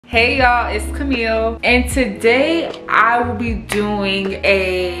Hey y'all, it's Camille, and today I will be doing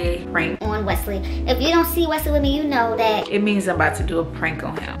a prank on Wesley. If you don't see Wesley with me, you know that it means I'm about to do a prank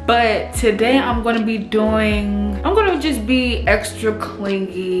on him. But today I'm gonna just be extra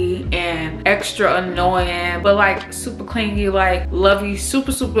clingy and extra annoying, but like super clingy, like lovey,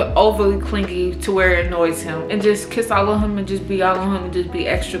 super overly clingy to where it annoys him, and just kiss all on him and just be all on him and just be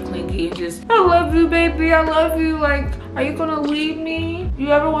extra clingy and just, I love you baby, I love you, like, are you gonna leave me?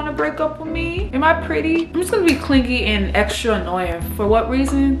 You ever want to break up with me? Am I pretty? I'm just gonna be clingy and extra annoying. For what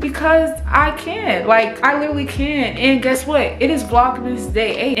reason? Because I can. Like, I literally can. And guess what? It is Vlogmas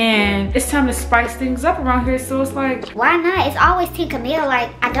Day 8 and it's time to spice things up around here. So it's like, why not? It's always Team Camille.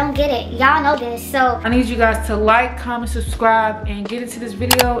 Like, I don't get it. Y'all know this. So I need you guys to like, comment, subscribe, and get into this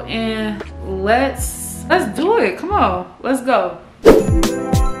video, and let's do it. Come on, let's go.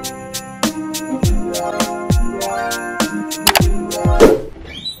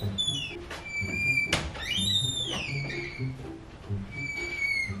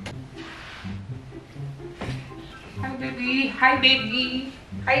 Hi baby, hi baby,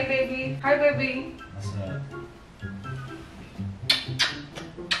 hi baby, hi baby. What's up?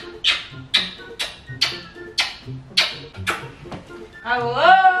 I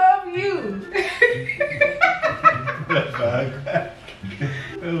love you. That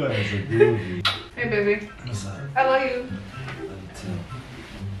was a groovy. Hey baby, What's up? I love you. Love you too.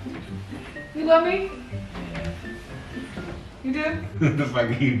 You love me? Yeah. You do? The fuck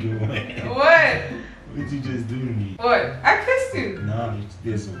are you doing? What? What did you just do to me? What? I kissed you. No, you just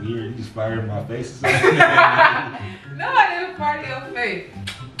did some weird. You just fired in my face or something. No, I didn't party your face.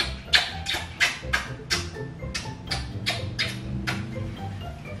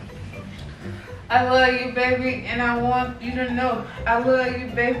 I love you, baby, and I want you to know I love you,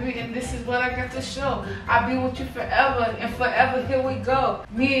 baby, and this is what I got to show. I'll be with you forever, and forever, here we go.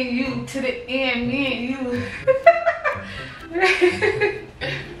 Me and you to the end, me and you.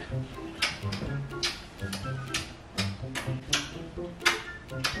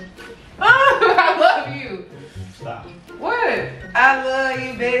 Oh, I love you. Stop. What? I love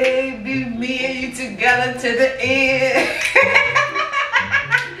you, baby, me and you together to the end.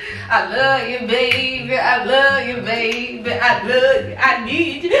 I love you, baby, I love you, baby, I love you, I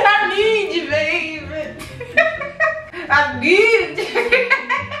need you, baby. I need you.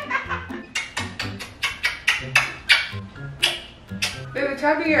 Baby,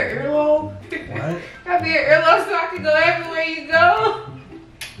 try to be your earlobe. What? Try to be your earlobe so I can go everywhere you go.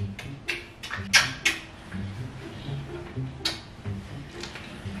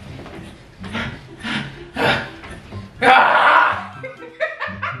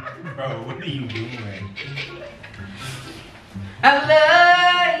 Bro, what are you doing? I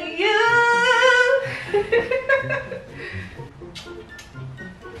love you.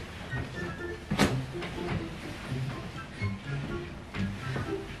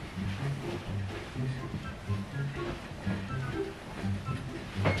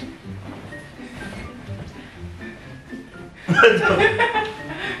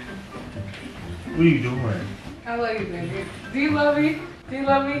 What are you doing? I love you, baby. Do you love me? Do you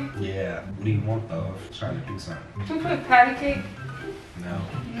love me? Yeah. What do you want though? I'm trying to do something. Can we put patty cake? No.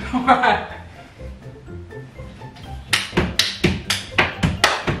 Why?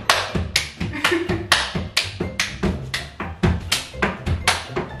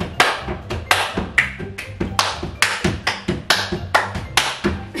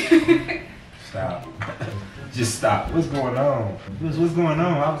 Stop. Just stop. What's going on? What's going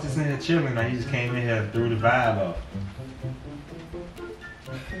on? I was just in here chilling. Now you just came in here and threw the vibe off.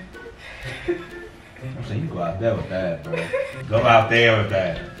 I'm saying you go out there with that, bro. Go out there with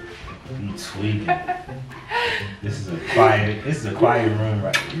that. You tweaking. This is a quiet room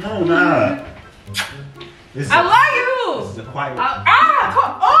right now. No, nah. I love you. This is a quiet come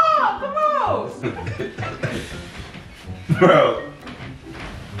on. Bro.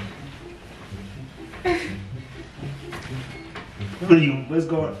 What's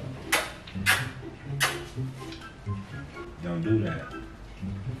going on? Don't do that.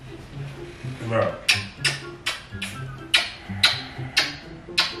 Bro.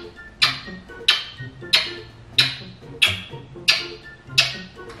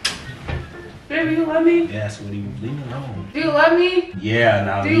 Baby, you love me? Yes, what do you leave me alone? Do you love me? Yeah,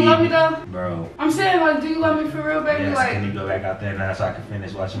 now Do you love me though? Bro. I'm saying, like, do you love me for real, baby? Yes, Like, can you go back out there now so I can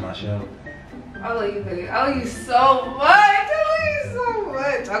finish watching my show? I love you, baby. I love you so much. I love you so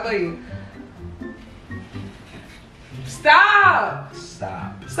much. I love you. Stop.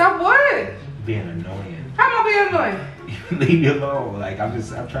 Stop. Stop what? Being annoying. How am I being annoying? Leave me alone. Like I'm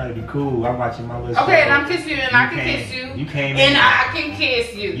trying to be cool. I'm watching my little show. Okay, and I'm kissing you, and I can kiss you. You came in, in. and I can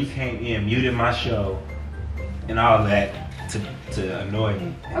kiss you. You came in, muted my show, and all that to annoy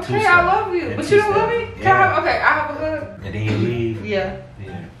me. Okay, I love you, but you don't love me. Can I have, okay, I have a hug. And then you leave. Yeah.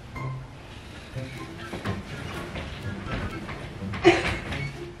 Yeah.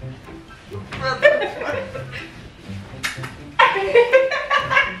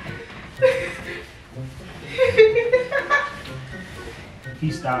 Can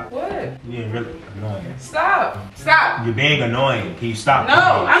you stop? What? You're being really annoying. Stop. Stop. You're being annoying. Can you stop? No,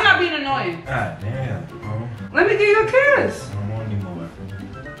 I'm not being annoying. God damn, bro. Let me give you a kiss. I don't want any more.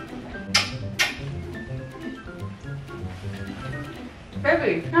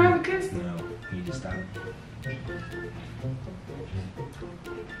 Baby, can I have a kiss? No, can you just stop?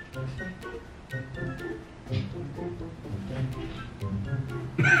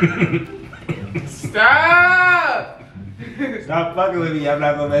 Stop. Stop fucking with me. I'm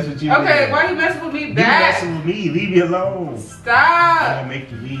not gonna mess with you. Okay, either. why you messing with me You back? messing with me. Leave me alone. I'm Stop. gonna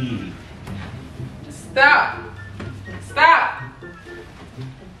make you leave. Stop. Stop.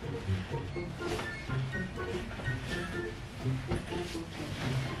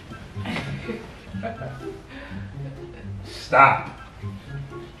 Stop.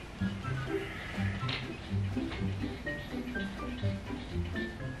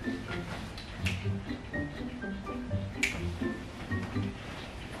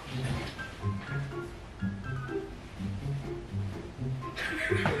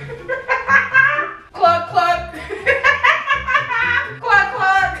 Cluck, cluck. Cluck,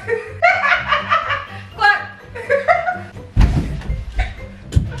 cluck. Cluck.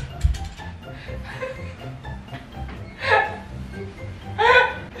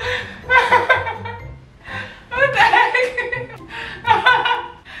 What the heck?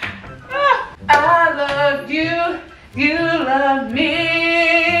 I love you. You love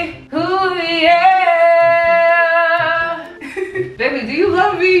me. Ooh, yeah. Baby, do you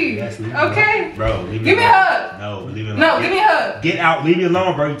love me? Yes, leave me okay. alone. Bro, leave me Give me a alone. hug. No, leave me alone. No, give me a hug. Get out. Leave me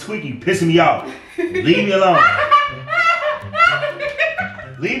alone, bro. You tweaking. You pissing me off. Leave me alone.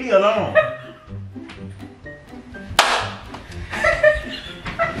 Leave me alone.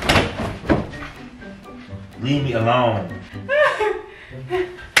 Leave me alone.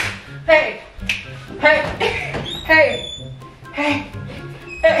 Hey, hey, hey, hey,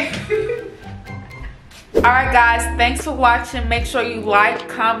 hey. Alright guys, thanks for watching. Make sure you like,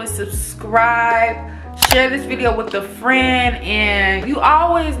 comment, subscribe, share this video with a friend, and you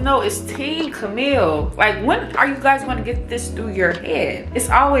always know it's Team Camille. Like, when are you guys going to get this through your head? It's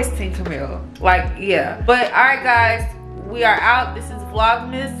always Team Camille. Like, yeah. But alright guys, we are out. This is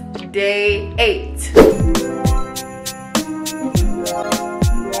Vlogmas Day 8.